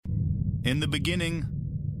In the beginning,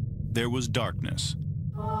 there was darkness.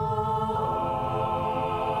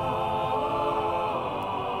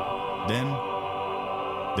 Then,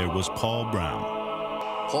 there was Paul Brown.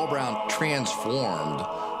 Paul Brown transformed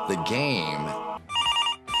the game.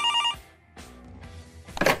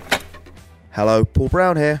 Hello, Paul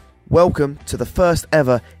Brown here. Welcome to the first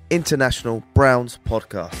ever International Browns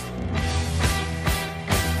podcast.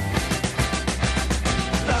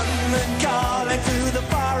 London calling to the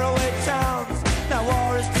faraway towns. Now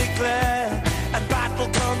war is declared and battle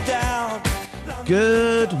come down.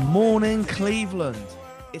 Good morning, Cleveland.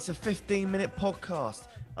 It's a 15-minute podcast,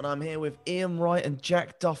 and I'm here with Ian Wright and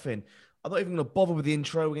Jack Duffin. I'm not even going to bother with the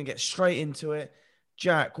intro. We're going to get straight into it.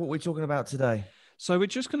 Jack, what are we talking about today? So we're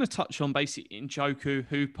just going to touch on basically Njoku,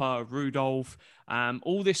 Hooper, Rudolph,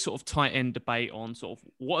 all this sort of tight end debate on sort of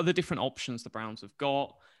what are the different options the Browns have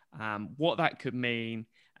got, what that could mean,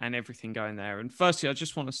 and everything going there. And firstly, I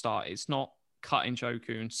just want to start. It's not cut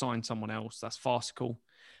Njoku and sign someone else. That's farcical.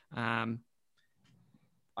 I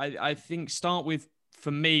think start with,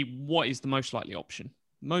 for me, what is the most likely option?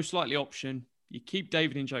 Most likely option, you keep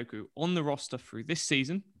David Njoku on the roster through this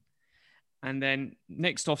season. And then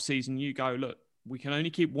next off season, you go, look, we can only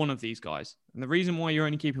keep one of these guys. And the reason why you're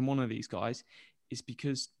only keeping one of these guys is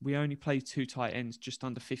because we only play two tight ends just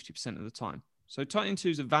under 50% of the time. So tight end 2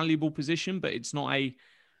 is a valuable position, but it's not a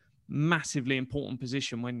massively important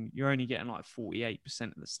position when you're only getting like 48%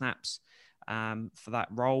 of the snaps for that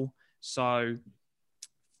role. So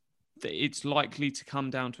it's likely to come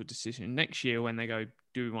down to a decision next year when they go,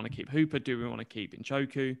 do we want to keep Hooper? Do we want to keep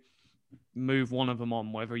Njoku? Move one of them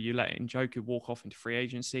on, whether you let Njoku walk off into free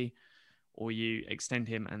agency or you extend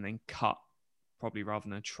him and then cut, probably rather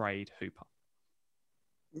than trade Hooper.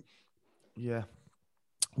 Yeah.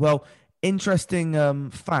 Well, interesting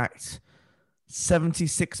fact.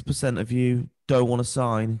 76% of you don't want to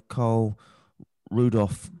sign Cole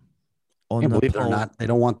Rudolph. I can't believe they're not. They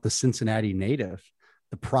don't want the Cincinnati native,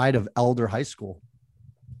 the pride of Elder High School.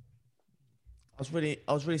 I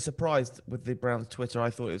was really surprised with the Browns Twitter. I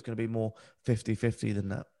thought it was going to be more 50-50 than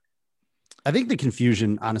that. I think the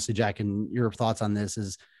confusion, honestly, Jack, and your thoughts on this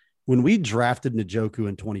is when we drafted Njoku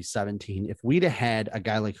in 2017, if we'd have had a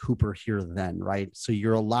guy like Hooper here then, right? So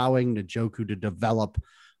you're allowing Njoku to develop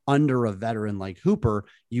under a veteran like Hooper,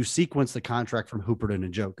 you sequence the contract from Hooper to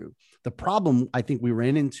Njoku. The problem I think we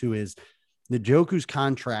ran into is Njoku's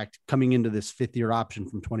contract coming into this fifth-year option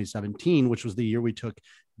from 2017, which was the year we took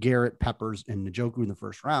Garrett, Peppers, and Njoku in the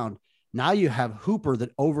first round. Now you have Hooper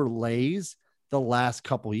that overlays the last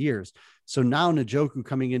couple years. So now Njoku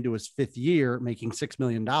coming into his fifth year, making $6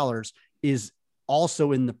 million, is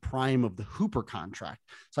also in the prime of the Hooper contract.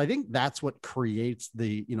 So I think that's what creates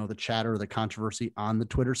the chatter, the controversy on the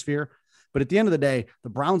Twitter sphere. But at the end of the day, the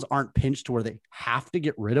Browns aren't pinched to where they have to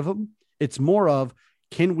get rid of him. It's more of,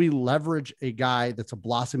 can we leverage a guy that's a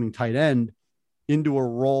blossoming tight end into a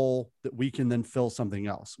role that we can then fill something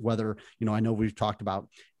else? Whether, I know we've talked about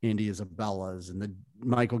Andy Isabellas and the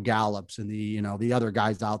Michael Gallups and the other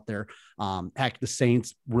guys out there. Heck, the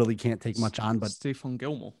Saints really can't take much on, but Stephon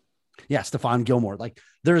Gilmore. Yeah, Stephon Gilmore. Like,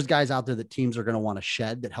 there's guys out there that teams are going to want to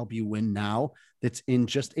shed that help you win now. That's in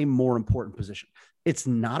just a more important position. It's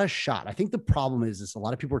not a shot. I think the problem is a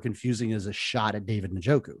lot of people are confusing it as a shot at David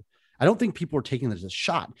Njoku. I don't think people are taking this as a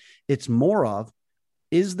shot. It's more of,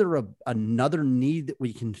 is there another need that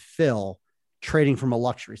we can fill trading from a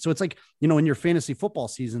luxury? So it's like, in your fantasy football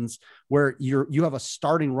seasons where you have a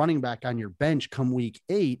starting running back on your bench come week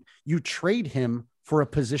 8, you trade him for a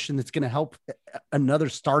position that's going to help another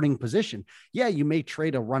starting position. Yeah, you may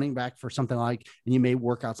trade a running back for something like, and you may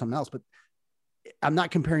work out something else, but I'm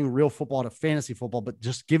not comparing real football to fantasy football, but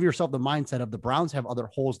just give yourself the mindset of the Browns have other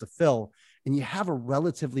holes to fill, and you have a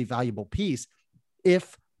relatively valuable piece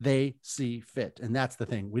if they see fit. And that's the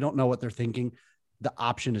thing. We don't know what they're thinking. The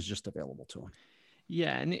option is just available to them.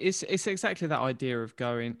 Yeah, and it's exactly that idea of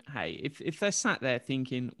going, hey, if they're sat there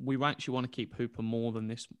thinking we actually want to keep Hooper more than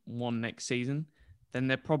this one next season, then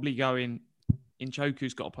they're probably going,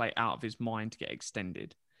 Njoku's got to play out of his mind to get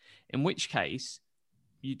extended. In which case,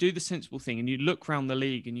 you do the sensible thing and you look around the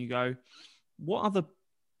league and you go, what other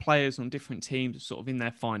players on different teams are sort of in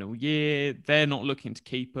their final year? They're not looking to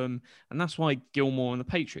keep them. And that's why Gilmore and the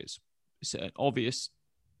Patriots, it's an obvious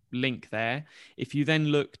link there. If you then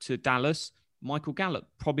look to Dallas, Michael Gallup,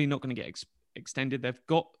 probably not going to get extended. They've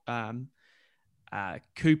got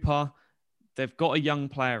Cooper. They've got a young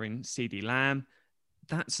player in CD Lamb.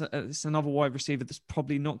 That's another wide receiver that's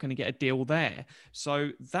probably not going to get a deal there. So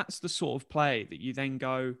that's the sort of play that you then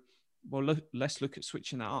go, well, let's look at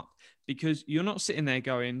switching that up, because you're not sitting there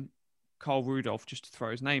going, Carl Rudolph, just to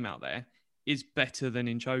throw his name out there, is better than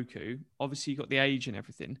Njoku. Obviously, you've got the age and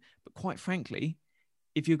everything. But quite frankly,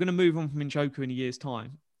 if you're going to move on from Njoku in a year's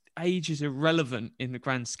time, age is irrelevant in the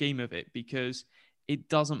grand scheme of it, because it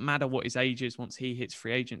doesn't matter what his age is once he hits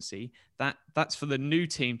free agency. That's for the new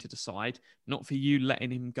team to decide, not for you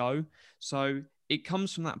letting him go. So it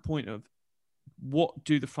comes from that point of, what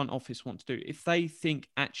do the front office want to do? If they think,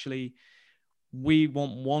 actually, we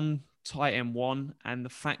want one tight end one, and the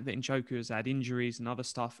fact that Njoku has had injuries and other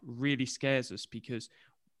stuff really scares us, because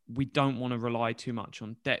we don't want to rely too much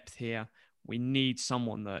on depth here. We need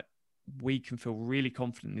someone that we can feel really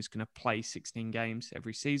confident is going to play 16 games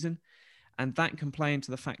every season. And that can play into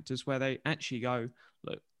the factors where they actually go,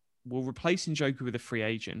 look, we'll replace Njoku with a free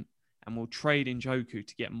agent and we'll trade Njoku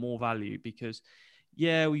to get more value, because,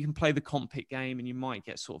 yeah, we can play the comp pick game and you might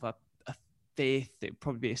get sort of a fifth, it'd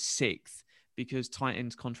probably be a sixth, because tight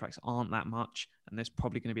end contracts aren't that much. And there's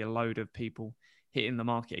probably going to be a load of people hitting the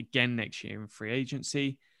market again next year in free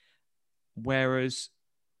agency. Whereas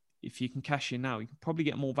if you can cash in now, you can probably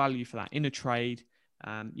get more value for that in a trade.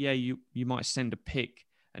 You might send a pick,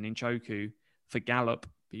 an Njoku, for Gallup,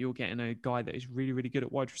 but you're getting a guy that is really, really good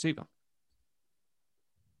at wide receiver.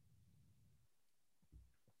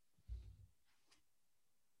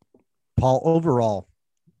 Paul, overall,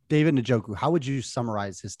 David Njoku, how would you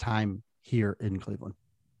summarize his time here in Cleveland?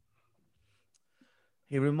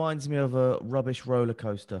 He reminds me of a rubbish roller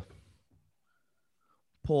coaster.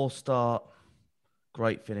 Poor start,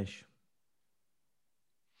 great finish.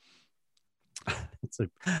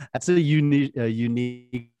 That's a unique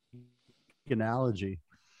analogy.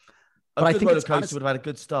 But I think roller coaster would have had a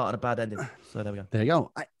good start and a bad ending. So there we go. There you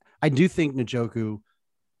go. I do think Njoku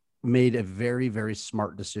made a very, very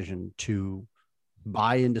smart decision to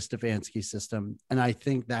buy into Stefanski's system. And I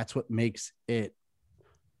think that's what makes it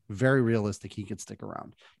very realistic he could stick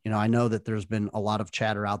around. You know, I know that there's been a lot of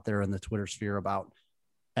chatter out there in the Twitter sphere about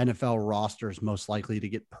NFL rosters most likely to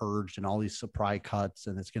get purged and all these surprise cuts,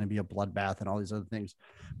 and it's going to be a bloodbath and all these other things.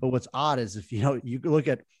 But what's odd is, if you look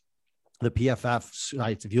at the PFF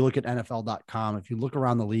sites, if you look at NFL.com, if you look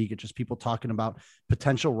around the league, it's just people talking about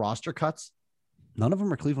potential roster cuts. None of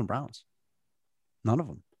them are Cleveland Browns. None of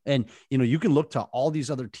them. And, you can look to all these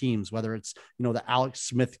other teams, whether it's, the Alex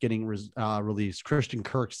Smith getting released, Christian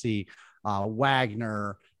Kirksey,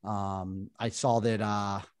 Wagner. I saw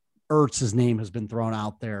that Ertz's name has been thrown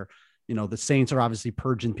out there. The Saints are obviously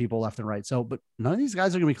purging people left and right. So, but none of these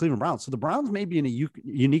guys are going to be Cleveland Browns. So the Browns may be in a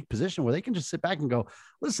unique position where they can just sit back and go,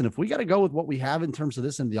 listen, if we got to go with what we have in terms of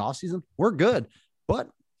this in the offseason, we're good. But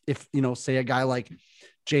if, say a guy like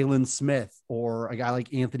Jalen Smith or a guy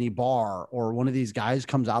like Anthony Barr or one of these guys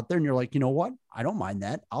comes out there and you're like, you know what? I don't mind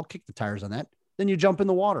that. I'll kick the tires on that. Then you jump in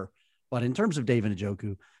the water. But in terms of David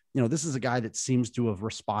Njoku, this is a guy that seems to have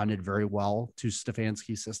responded very well to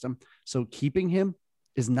Stefanski's system. So keeping him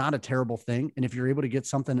is not a terrible thing. And if you're able to get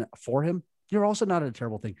something for him, you're also not a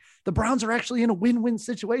terrible thing. The Browns are actually in a win-win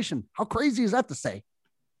situation. How crazy is that to say?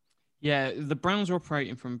 Yeah, the Browns are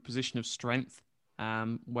operating from a position of strength,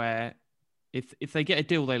 where if they get a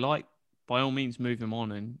deal they like, by all means move him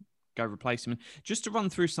on and go replace him. And just to run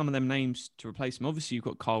through some of them names to replace him, obviously you've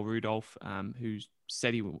got Kyle Rudolph, who's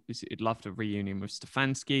said he'd love to reunion with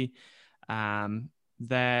Stefanski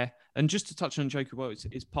there. And just to touch on Njoku, well,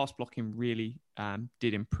 his pass blocking really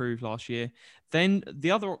did improve last year. Then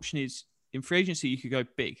the other option is, in free agency, you could go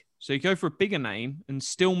big. So you go for a bigger name and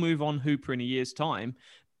still move on Hooper in a year's time,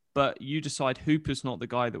 but you decide Hooper's not the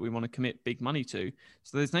guy that we want to commit big money to.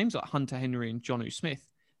 So there's names like Hunter Henry and Jonnu Smith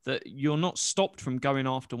that you're not stopped from going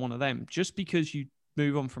after one of them. Just because you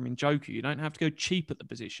move on from Njoku, you don't have to go cheap at the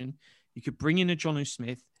position. You could bring in a Jonnu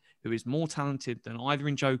Smith who is more talented than either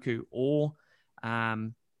Njoku or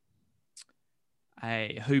a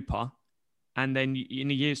Hooper. And then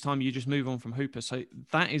in a year's time, you just move on from Hooper. So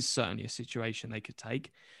that is certainly a situation they could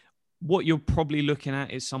take. What you're probably looking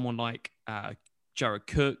at is someone like Jared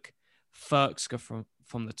Cook, Ferkska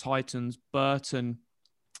from the Titans, Burton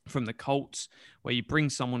from the Colts, where you bring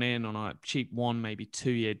someone in on a cheap 1, maybe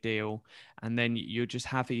 2-year deal, and then you're just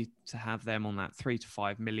happy to have them on that 3 to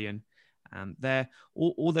 5 million there.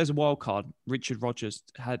 Or there's a wild card. Richard Rodgers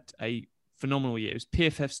had a phenomenal year. It was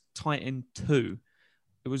PFF's tight end 2.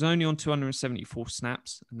 It was only on 274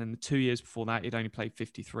 snaps, and then the 2 years before that, he'd only played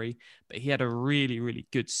 53. But he had a really, really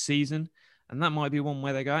good season, and that might be one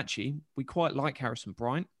where they go, actually, we quite like Harrison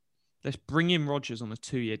Bryant. Let's bring in Rodgers on a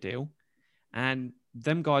 2-year deal, and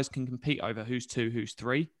them guys can compete over who's 2, who's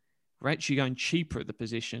 3. We're actually going cheaper at the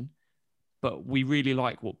position, but we really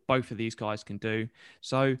like what both of these guys can do.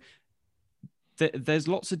 So there's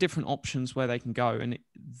lots of different options where they can go, and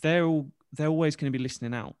they're always going to be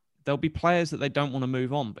listening out. there'll be players that they don't want to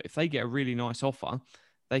move on, but if they get a really nice offer,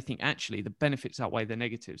 they think actually the benefits outweigh the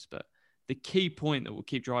negatives. But the key point that will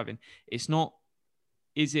keep driving, it's not,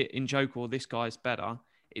 is it Njoku or this guy's better?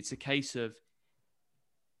 It's a case of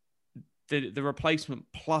the replacement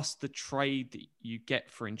plus the trade that you get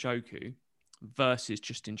for Njoku versus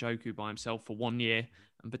just Njoku by himself for 1 year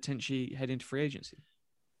and potentially head into free agency.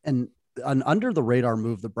 And an under the radar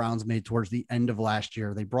move the Browns made towards the end of last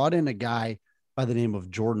year, they brought in a guy by the name of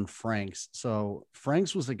Jordan Franks. So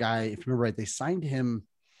Franks was a guy, if you remember right, they signed him,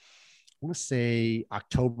 I want to say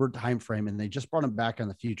October timeframe, and they just brought him back on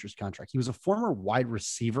the futures contract. He was a former wide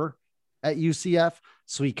receiver at UCF.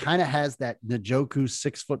 So he kind of has that Njoku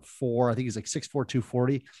 6'4". I think he's like 6'4",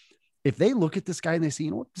 240. If they look at this guy and they see,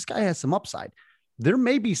 you know what, this guy has some upside, there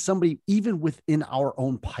may be somebody even within our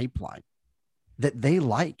own pipeline that they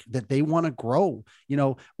like, that they want to grow, you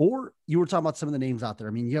know. Or you were talking about some of the names out there.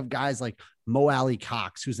 I mean, you have guys like Mo Alley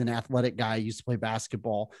Cox, who's an athletic guy, used to play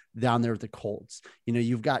basketball down there at the Colts. You know,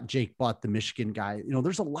 you've got Jake Butt, the Michigan guy. You know,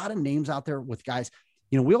 there's a lot of names out there with guys.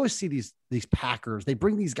 You know, we always see these Packers, they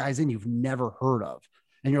bring these guys in you've never heard of.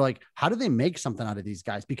 And you're like, how do they make something out of these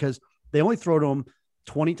guys? Because they only throw to them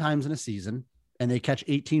 20 times in a season and they catch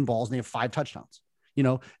 18 balls and they have 5 touchdowns. You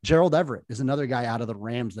know, Gerald Everett is another guy out of the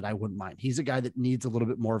Rams that I wouldn't mind. He's a guy that needs a little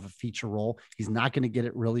bit more of a feature role. He's not going to get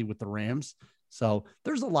it really with the Rams. So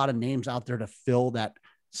there's a lot of names out there to fill that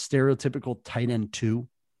stereotypical tight end 2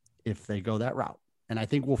 if they go that route. And I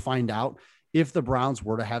think we'll find out if the Browns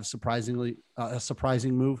were to have a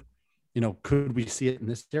surprising move. You know, could we see it in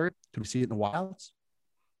this area? Could we see it in the wilds?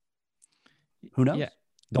 Who knows? Yeah.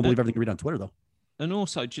 Don't believe everything you read on Twitter, though. And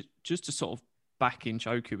also, just to sort of back in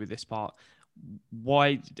Njoku with this part,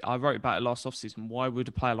 why I wrote about it last offseason, why would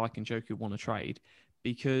a player like Njoku want to trade?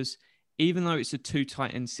 Because even though it's a 2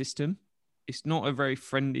 tight end system, it's not a very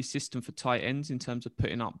friendly system for tight ends in terms of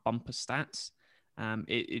putting up bumper stats.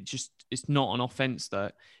 It's not an offense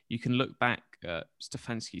that you can look back at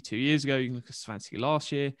Stefanski 2 years ago. You can look at Stefanski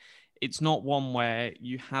last year. It's not one where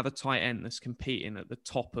you have a tight end that's competing at the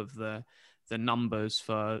top of the numbers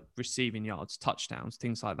for receiving yards, touchdowns,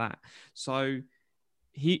 things like that. So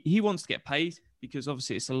he wants to get paid because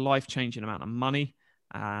obviously it's a life-changing amount of money.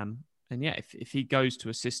 And yeah, if he goes to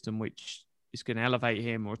a system which is going to elevate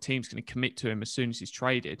him or a team's going to commit to him as soon as he's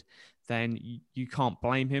traded, then you can't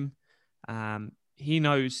blame him. He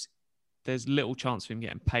knows there's little chance of him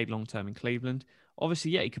getting paid long-term in Cleveland.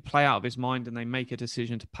 Obviously, yeah, he could play out of his mind and they make a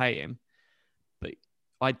decision to pay him. But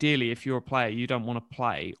ideally, if you're a player, you don't want to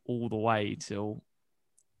play all the way till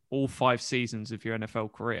all 5 seasons of your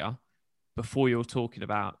NFL career before you're talking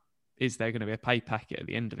about, is there going to be a pay packet at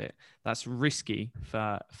the end of it? That's risky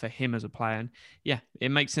for him as a player. And yeah, it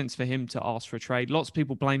makes sense for him to ask for a trade. Lots of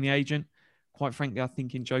people blame the agent. Quite frankly, I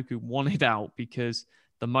think Njoku wanted out because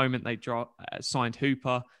the moment they signed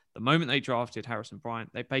Hooper, the moment they drafted Harrison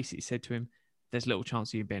Bryant, they basically said to him, there's little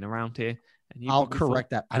chance of you being around here. And I'll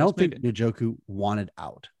correct that. I don't think Njoku wanted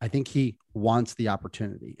out. I think he wants the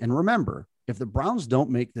opportunity. And remember, if the Browns don't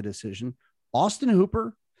make the decision, Austin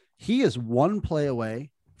Hooper, he is 1 play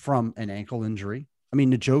away from an ankle injury. I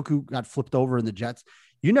mean, Njoku got flipped over in the Jets.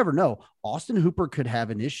 You never know. Austin Hooper could have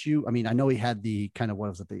an issue. I mean, I know he had the kind of,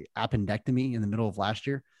 the appendectomy in the middle of last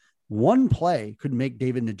year. 1 play could make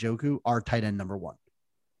David Njoku our tight end number 1.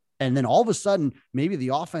 And then all of a sudden, maybe the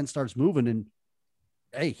offense starts moving and,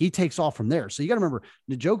 hey, he takes off from there. So you got to remember,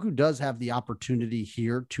 Njoku does have the opportunity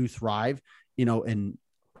here to thrive, you know, and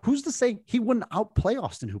who's to say he wouldn't outplay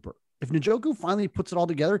Austin Hooper? If Njoku finally puts it all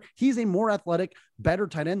together, he's a more athletic, better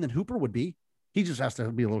tight end than Hooper would be. He just has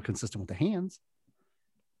to be a little consistent with the hands.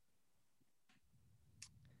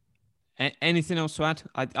 Anything else to add?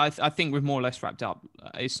 I think we've more or less wrapped up.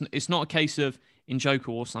 It's not a case of Njoku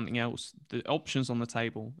or something else. The options on the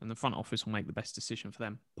table and the front office will make the best decision for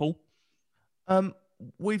them. Paul?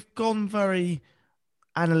 We've gone very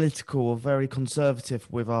analytical or very conservative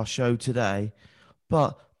with our show today,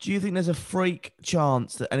 but do you think there's a freak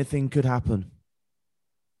chance that anything could happen?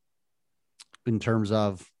 In terms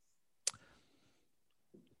of?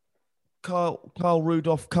 Kyle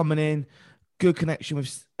Rudolph coming in, good connection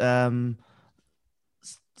with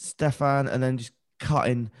Stefan, and then just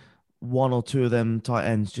cutting 1 or 2 of them tight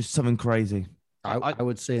ends, just something crazy. I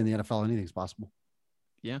would say in the NFL, anything's possible.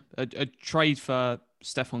 Yeah, a trade for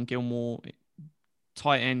Stephon Gilmore,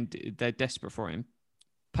 tight end, they're desperate for him.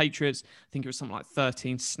 Patriots, I think it was something like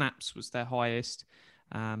 13 snaps was their highest.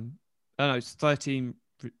 It's 13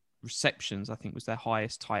 receptions, I think was their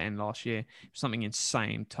highest tight end last year. Something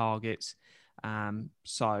insane, targets.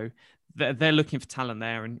 So they're looking for talent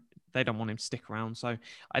there and they don't want him to stick around. So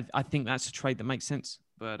I think that's a trade that makes sense.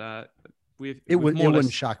 But It more or wouldn't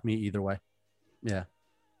less shock me either way. Yeah.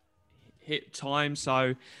 hit time.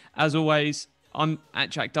 So as always, I'm at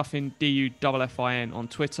Jack Duffin, DUFFIN on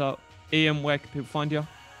Twitter. Ian, where can people find you?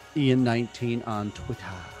 Ian19 on Twitter.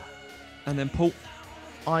 And then Paul.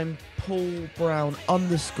 I'm Paul Brown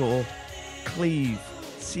 _ Cleve,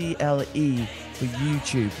 CLE for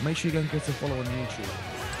YouTube. Make sure you go and give us a follow on YouTube.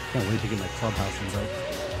 Can't wait to get my Clubhouse invite.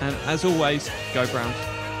 And as always, go Browns.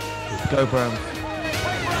 Go Browns.